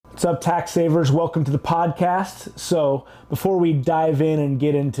What's up, tax savers? Welcome to the podcast. So before we dive in and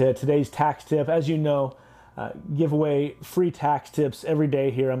get into today's tax tip, as you know, give away free tax tips every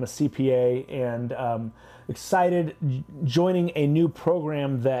day here. I'm a CPA and excited joining a new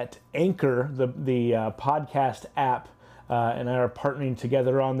program that Anchor, the podcast app, and I are partnering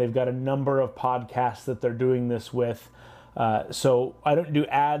together on. They've got a number of podcasts that they're doing this with. So I don't do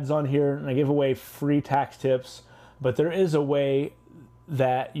ads on here, and I give away free tax tips, but there is a way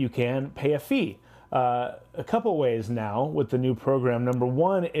that you can pay a fee. A couple ways now with the new program. Number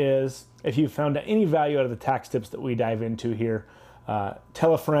one is if you found any value out of the tax tips that we dive into here,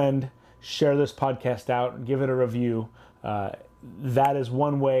 tell a friend, share this podcast out, give it a review. That is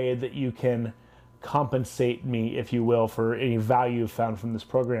one way that you can compensate me, if you will, for any value found from this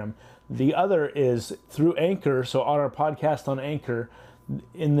program. The other is through Anchor. So on our podcast on Anchor,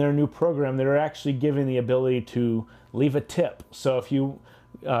 in their new program, they're actually giving the ability to leave a tip. So if you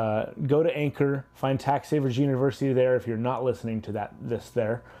go to Anchor, find Tax Savers University there if you're not listening to this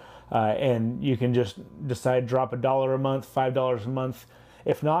there, and you can just decide drop $1 a month, $5 a month.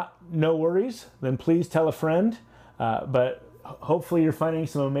 If not, no worries, then please tell a friend. But hopefully you're finding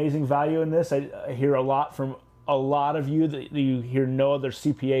some amazing value in this. I hear a lot from a lot of you that you hear no other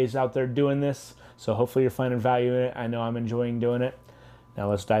CPAs out there doing this. So hopefully you're finding value in it. I know I'm enjoying doing it. Now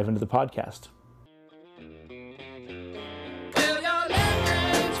let's dive into the podcast.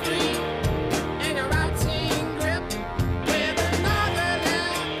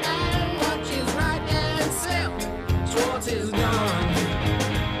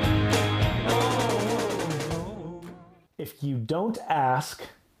 If you don't ask,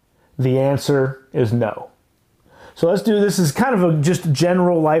 the answer is no. So let's do this. Is kind of just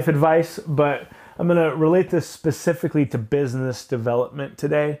general life advice, but I'm going to relate this specifically to business development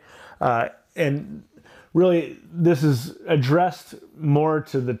today. And really, this is addressed more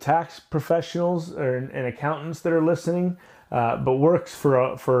to the tax professionals and accountants that are listening, but works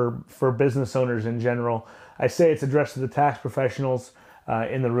for business owners in general. I say it's addressed to the tax professionals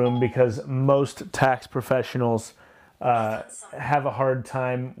in the room because most tax professionals have a hard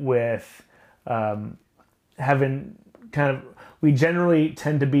time with having we generally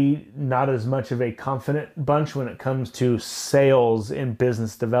tend to be not as much of a confident bunch when it comes to sales in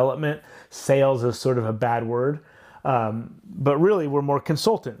business development. Sales is sort of a bad word, but really we're more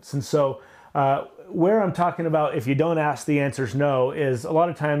consultants. And so where I'm talking about if you don't ask, the answer's no, is a lot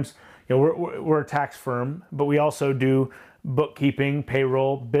of times, we're a tax firm, but we also do bookkeeping,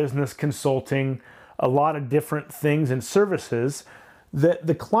 payroll, business consulting, a lot of different things and services that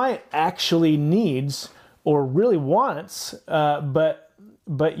the client actually needs or really wants, but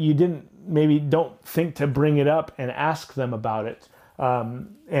you don't think to bring it up and ask them about it,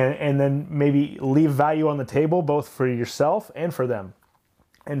 and then maybe leave value on the table both for yourself and for them.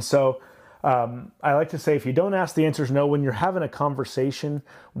 And so I like to say, if you don't ask, the answer is no. When you're having a conversation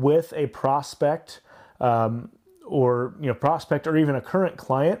with a prospect, or even a current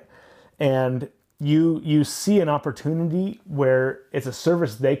client, and you see an opportunity where it's a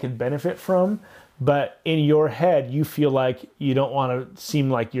service they could benefit from, but in your head you feel like you don't want to seem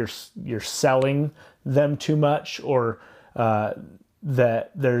like you're selling them too much, or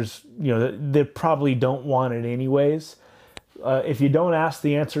that there's they probably don't want it anyways. If you don't ask,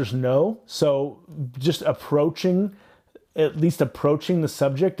 the answer is no. So just approaching the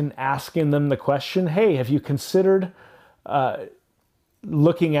subject and asking them the question, hey, have you considered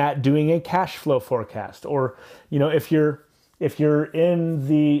looking at doing a cash flow forecast? Or if you're in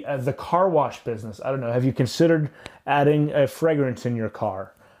the car wash business, I don't know, have you considered adding a fragrance in your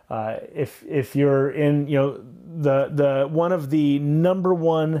car? If you're in the one of the number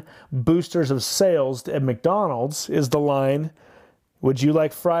one boosters of sales at McDonald's is the line, would you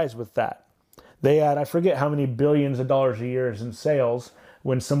like fries with that? They add, I forget how many billions of dollars a year in sales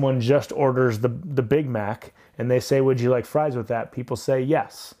when someone just orders the Big Mac and they say, would you like fries with that? People say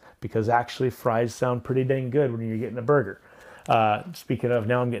yes, because actually fries sound pretty dang good when you're getting a burger. Speaking of,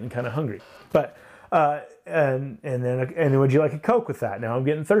 now I'm getting kind of hungry. But and then would you like a Coke with that? Now I'm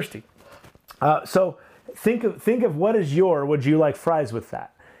getting thirsty. So think of what is would you like fries with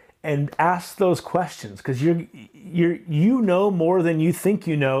that? And ask those questions, because you know more than you think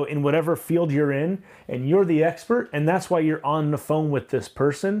you know in whatever field you're in, and you're the expert, and that's why you're on the phone with this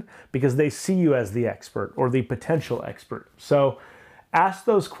person, because they see you as the expert or the potential expert. So ask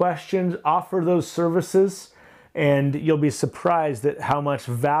those questions, offer those services, and you'll be surprised at how much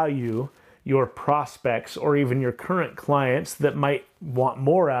value your prospects or even your current clients that might want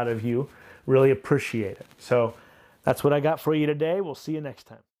more out of you really appreciate it. So that's what I got for you today. We'll see you next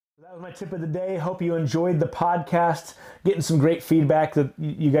time. That was my tip of the day. Hope you enjoyed the podcast. Getting some great feedback that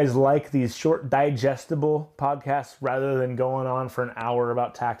you guys like these short, digestible podcasts rather than going on for an hour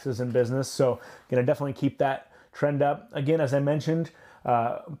about taxes and business. So, going to definitely keep that trend up. Again, as I mentioned,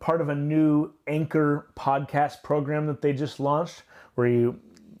 part of a new Anchor podcast program that they just launched, where you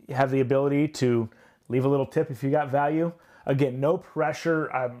have the ability to leave a little tip if you got value. Again, no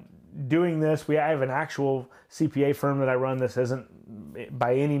pressure. I'm doing this. I have an actual CPA firm that I run. This isn't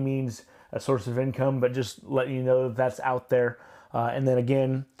by any means a source of income, but just letting you know that that's out there. And then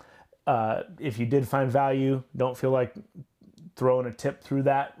again, if you did find value, don't feel like throwing a tip through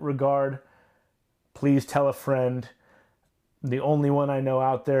that regard. Please tell a friend. The only one I know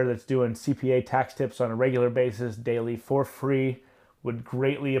out there that's doing CPA tax tips on a regular basis, daily, for free. Would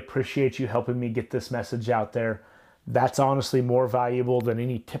greatly appreciate you helping me get this message out there. That's honestly more valuable than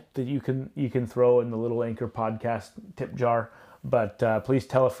any tip that you can throw in the little Anchor podcast tip jar. But please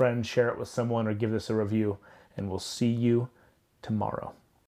tell a friend, share it with someone, or give this a review, and we'll see you tomorrow.